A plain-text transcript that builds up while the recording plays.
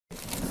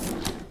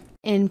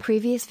In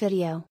previous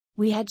video,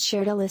 we had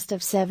shared a list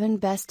of 7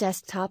 best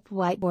desktop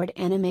whiteboard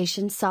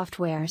animation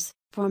softwares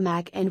for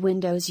Mac and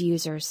Windows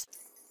users.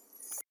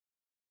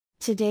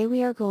 Today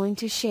we are going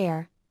to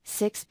share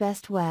 6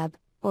 best web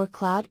or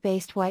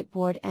cloud-based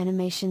whiteboard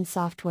animation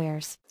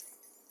softwares.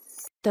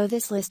 Though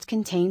this list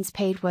contains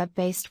paid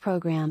web-based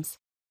programs,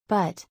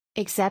 but,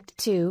 except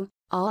 2,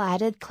 all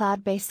added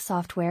cloud-based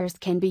softwares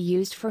can be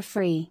used for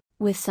free,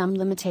 with some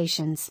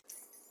limitations.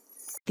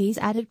 These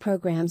added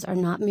programs are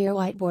not mere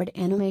whiteboard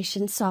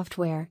animation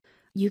software.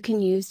 You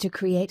can use to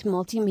create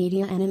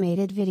multimedia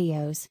animated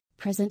videos,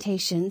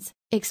 presentations,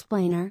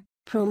 explainer,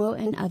 promo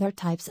and other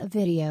types of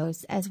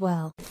videos as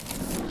well.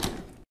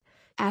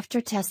 After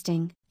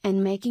testing,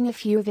 and making a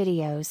few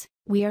videos,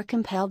 we are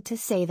compelled to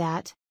say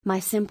that,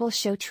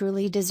 MySimpleShow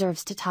truly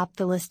deserves to top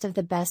the list of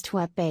the best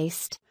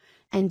web-based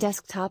and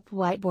desktop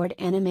whiteboard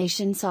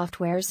animation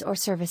softwares or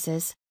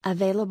services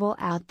available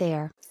out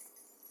there.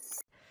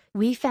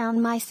 We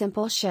found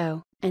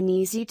MySimpleShow, an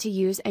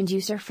easy-to-use and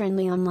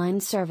user-friendly online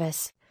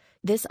service.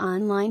 This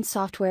online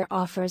software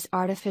offers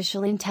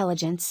artificial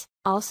intelligence,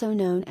 also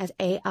known as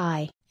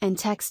AI, and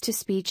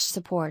text-to-speech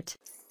support.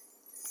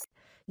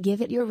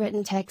 Give it your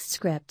written text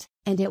script,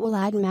 and it will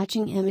add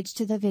matching image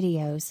to the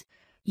videos.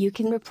 You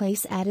can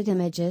replace added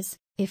images,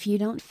 if you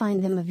don't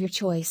find them of your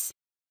choice.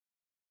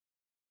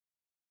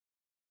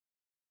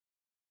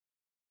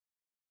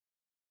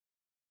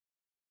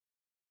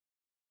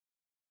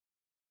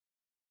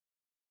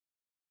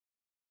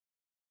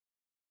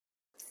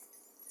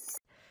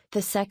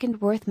 The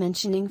second worth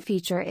mentioning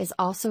feature is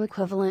also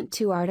equivalent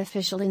to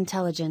artificial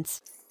intelligence.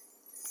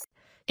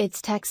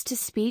 Its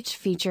text-to-speech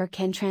feature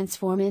can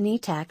transform any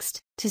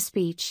text to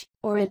speech,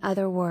 or in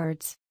other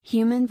words,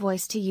 human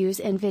voice to use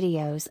in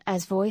videos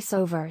as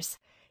voiceovers.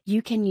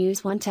 You can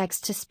use one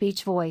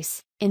text-to-speech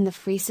voice in the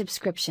free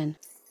subscription.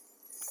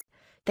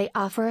 They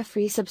offer a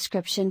free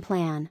subscription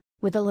plan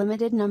with a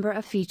limited number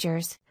of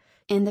features.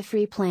 In the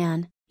free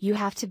plan, you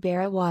have to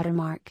bear a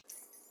watermark,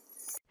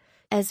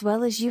 as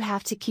well as you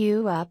have to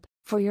queue up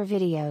for your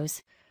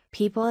videos.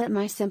 People at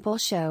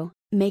MySimpleShow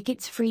make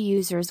its free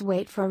users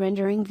wait for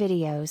rendering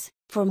videos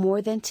for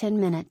more than 10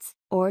 minutes,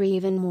 or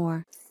even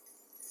more.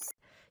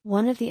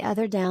 One of the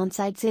other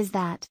downsides is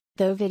that,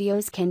 though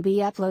videos can be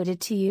uploaded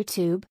to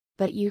YouTube,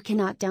 but you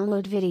cannot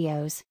download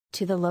videos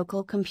to the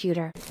local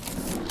computer.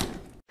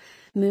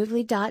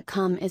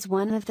 Moovly.com is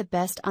one of the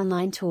best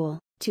online tool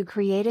to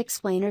create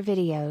explainer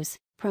videos,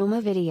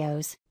 promo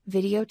videos,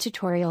 video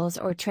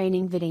tutorials or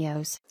training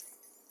videos.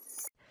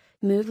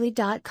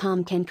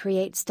 Moovly.com can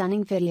create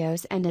stunning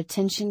videos and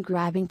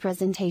attention-grabbing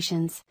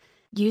presentations,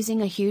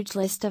 using a huge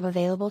list of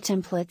available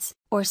templates,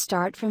 or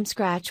start from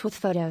scratch with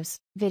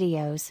photos,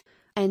 videos,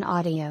 and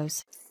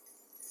audios.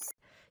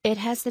 It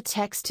has the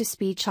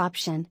text-to-speech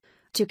option,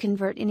 to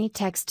convert any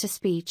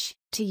text-to-speech,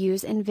 to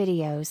use in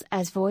videos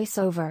as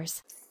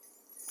voiceovers.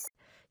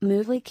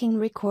 Moovly can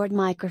record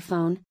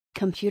microphone,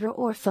 computer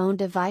or phone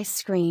device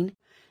screen,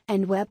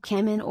 and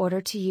webcam in order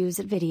to use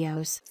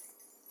videos.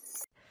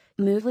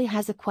 Moovly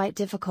has a quite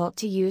difficult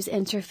to use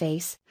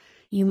interface.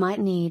 You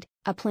might need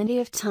plenty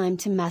of time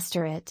to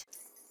master it.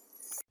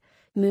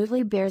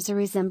 Moovly bears a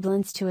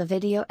resemblance to a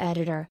video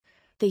editor.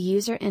 The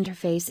user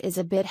interface is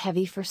a bit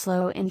heavy for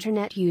slow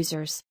internet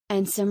users,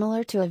 and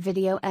similar to a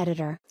video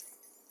editor.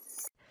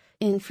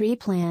 In free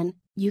plan,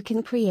 you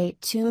can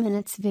create 2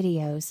 minutes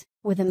videos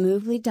with a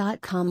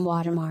Moovly.com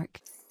watermark.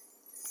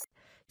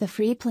 The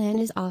free plan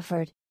is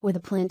offered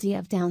with plenty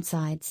of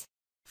downsides.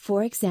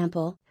 For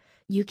example,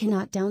 you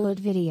cannot download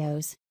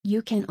videos.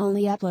 You can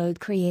only upload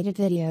created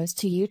videos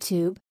to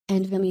YouTube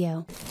and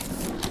Vimeo.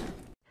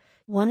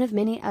 One of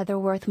many other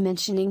worth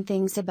mentioning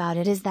things about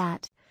it is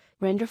that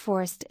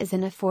RenderForest is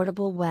an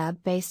affordable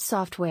web-based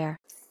software.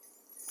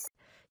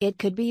 It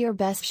could be your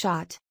best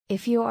shot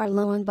if you are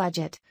low on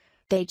budget.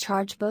 They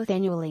charge both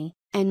annually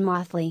and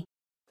monthly.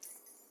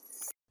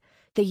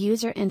 The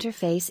user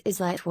interface is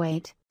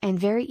lightweight and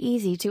very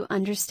easy to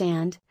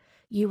understand.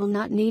 You will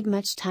not need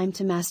much time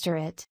to master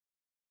it.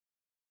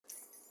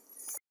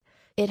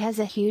 It has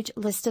a huge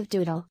list of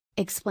doodle,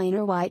 explainer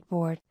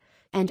whiteboard,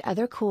 and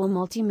other cool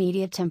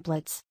multimedia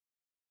templates.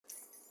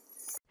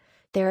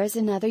 There is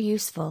another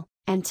useful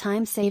and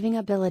time-saving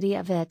ability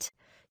of it.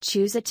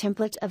 Choose a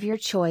template of your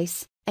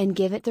choice, and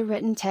give it the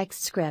written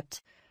text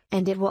script,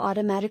 and it will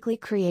automatically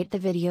create the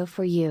video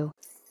for you.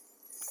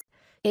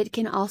 It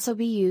can also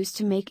be used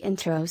to make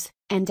intros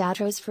and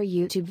outros for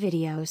YouTube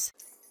videos.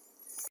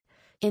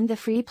 In the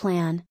free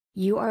plan,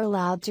 you are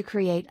allowed to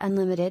create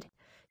unlimited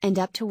and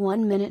up to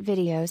 1-minute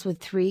videos with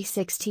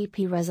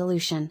 360p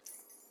resolution.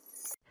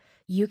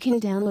 You can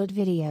download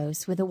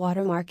videos with a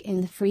watermark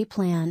in the free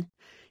plan.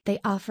 They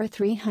offer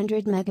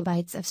 300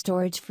 megabytes of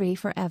storage free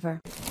forever.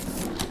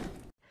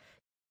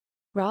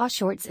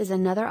 RawShorts is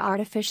another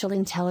artificial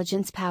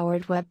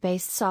intelligence-powered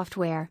web-based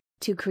software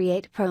to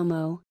create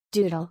promo,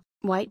 doodle,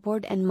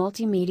 whiteboard and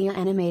multimedia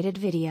animated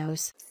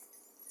videos.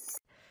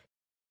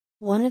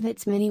 One of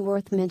its many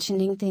worth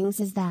mentioning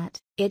things is that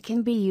it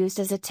can be used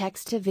as a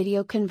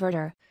text-to-video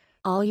converter.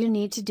 All you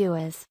need to do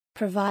is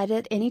Provide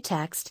it any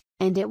text,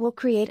 and it will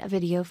create a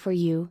video for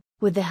you,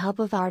 with the help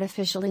of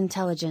artificial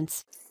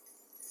intelligence.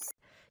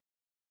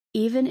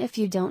 Even if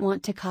you don't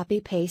want to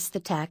copy-paste the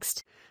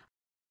text,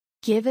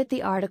 give it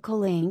the article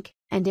link,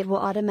 and it will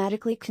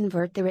automatically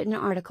convert the written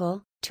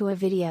article to a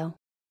video.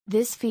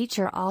 This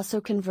feature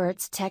also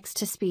converts text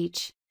to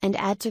speech, and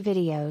add to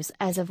videos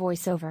as a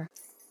voiceover.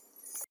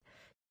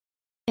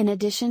 In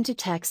addition to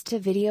text to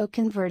video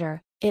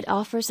converter, it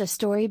offers a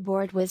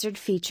storyboard wizard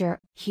feature,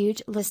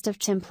 huge list of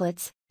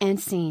templates, and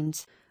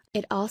scenes.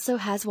 It also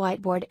has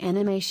whiteboard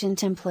animation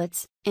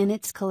templates in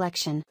its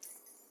collection.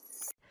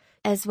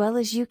 As well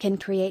as you can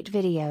create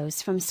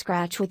videos from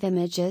scratch with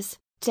images,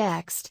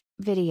 text,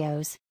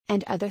 videos,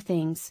 and other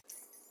things.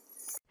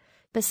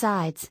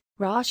 Besides,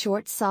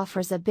 RawShorts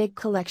offers a big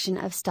collection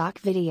of stock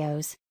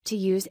videos to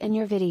use in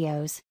your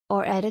videos,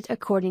 or edit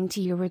according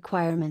to your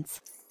requirements.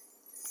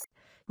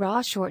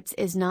 RawShorts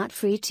is not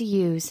free to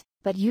use,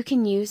 but you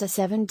can use a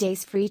 7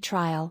 days free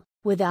trial,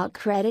 without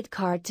credit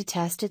card to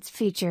test its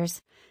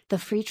features. The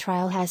free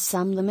trial has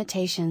some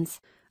limitations.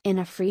 In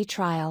a free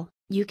trial,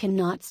 you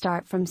cannot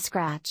start from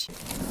scratch.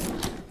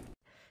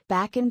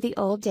 Back in the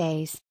old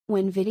days,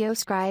 when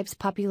Scribe's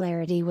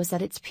popularity was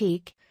at its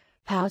peak,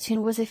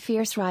 Powtoon was a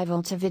fierce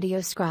rival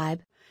to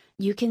Scribe.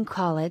 You can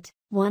call it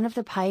one of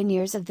the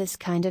pioneers of this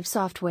kind of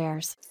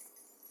softwares.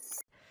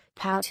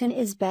 Powtoon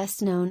is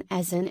best known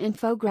as an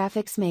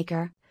infographics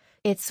maker.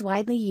 It's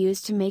widely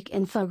used to make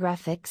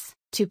infographics,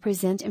 to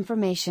present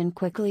information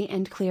quickly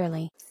and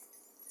clearly.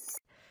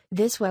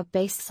 This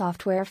web-based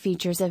software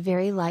features a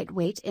very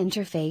lightweight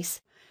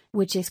interface,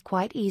 which is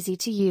quite easy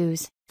to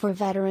use, for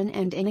veteran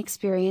and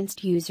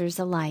inexperienced users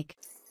alike.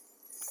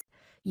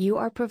 You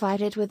are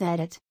provided with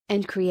edit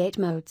and create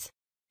modes.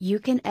 You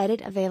can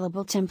edit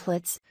available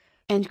templates,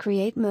 and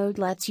create mode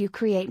lets you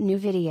create new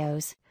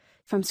videos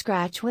from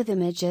scratch with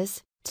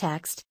images,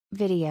 text,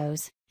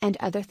 videos, and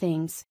other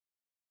things.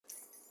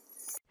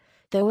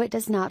 Though it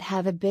does not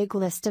have a big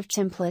list of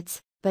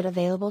templates, but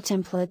available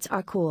templates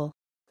are cool.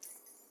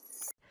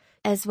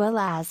 As well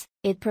as,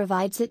 it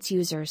provides its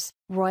users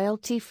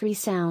royalty-free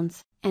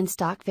sounds and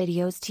stock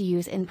videos to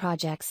use in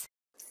projects.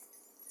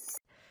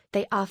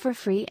 They offer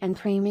free and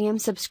premium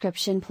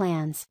subscription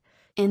plans.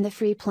 In the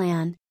free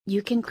plan,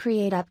 you can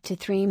create up to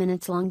 3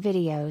 minutes long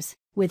videos,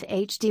 with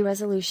HD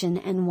resolution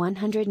and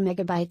 100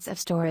 megabytes of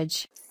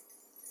storage.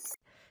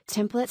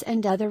 Templates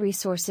and other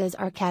resources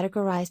are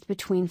categorized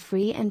between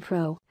free and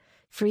pro.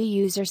 Free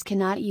users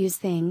cannot use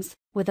things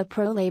with a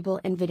pro label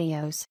in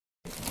videos.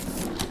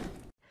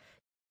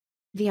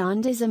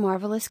 Vyond is a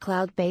marvelous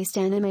cloud-based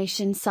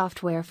animation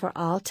software for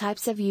all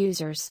types of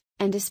users,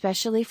 and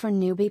especially for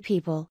newbie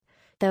people.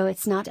 Though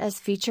it's not as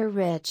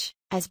feature-rich,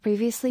 as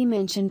previously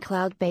mentioned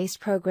cloud-based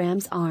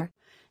programs are.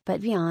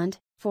 But Vyond,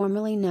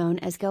 formerly known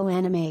as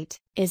GoAnimate,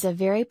 is a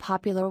very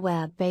popular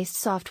web-based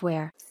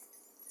software.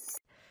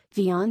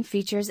 Vyond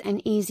features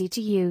an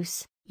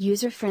easy-to-use,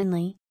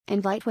 user-friendly,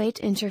 and lightweight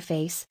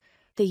interface.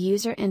 The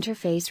user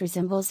interface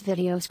resembles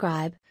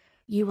Scribe.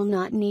 You will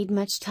not need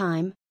much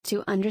time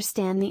to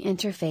understand the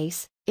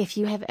interface if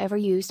you have ever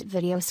used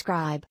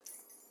Scribe.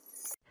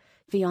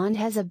 Vyond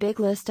has a big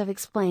list of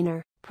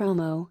explainer,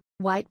 promo,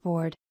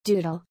 whiteboard,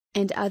 doodle,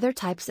 and other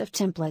types of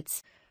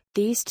templates.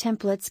 These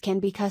templates can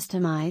be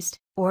customized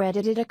or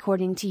edited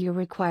according to your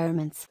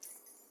requirements.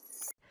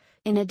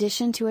 In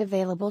addition to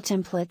available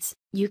templates,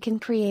 you can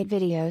create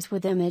videos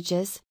with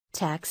images,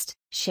 text,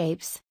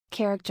 shapes,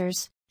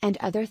 characters, and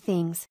other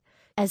things.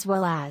 As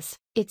well as,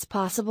 it's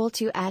possible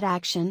to add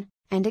action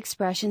and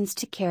expressions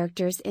to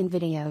characters in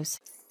videos.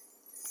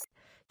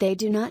 They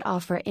do not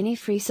offer any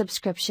free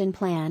subscription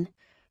plan.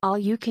 All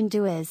you can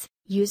do is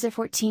use a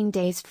 14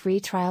 days free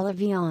trial of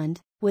Vyond,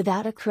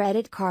 without a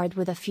credit card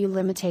with a few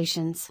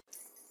limitations.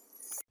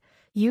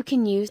 You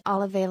can use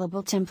all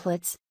available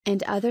templates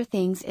and other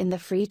things in the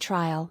free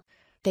trial.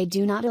 They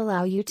do not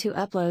allow you to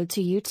upload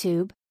to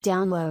YouTube,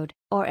 download,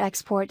 or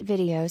export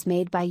videos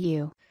made by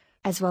you.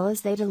 As well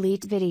as they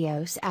delete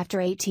videos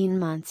after 18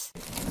 months.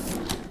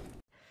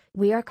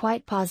 We are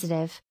quite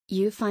positive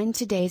you find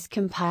today's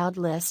compiled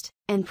list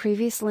and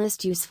previous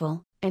list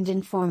useful and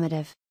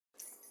informative.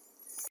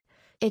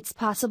 It's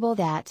possible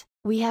that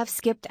we have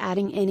skipped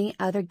adding any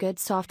other good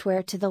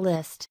software to the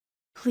list.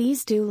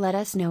 Please do let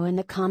us know in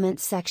the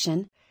comments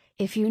section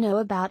if you know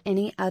about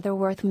any other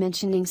worth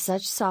mentioning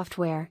such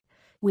software.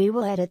 We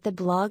will edit the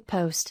blog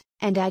post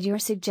and add your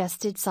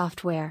suggested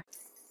software.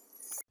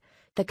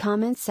 The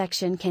comments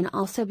section can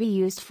also be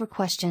used for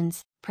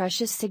questions,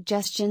 precious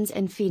suggestions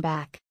and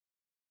feedback.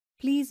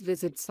 Please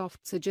visit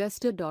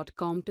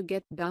softsuggester.com to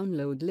get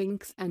download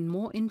links and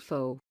more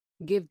info.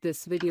 Give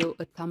this video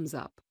a thumbs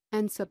up,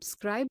 and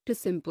subscribe to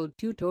Simple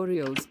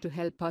Tutorials to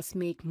help us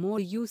make more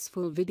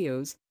useful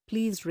videos.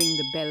 Please ring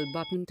the bell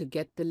button to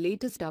get the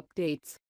latest updates.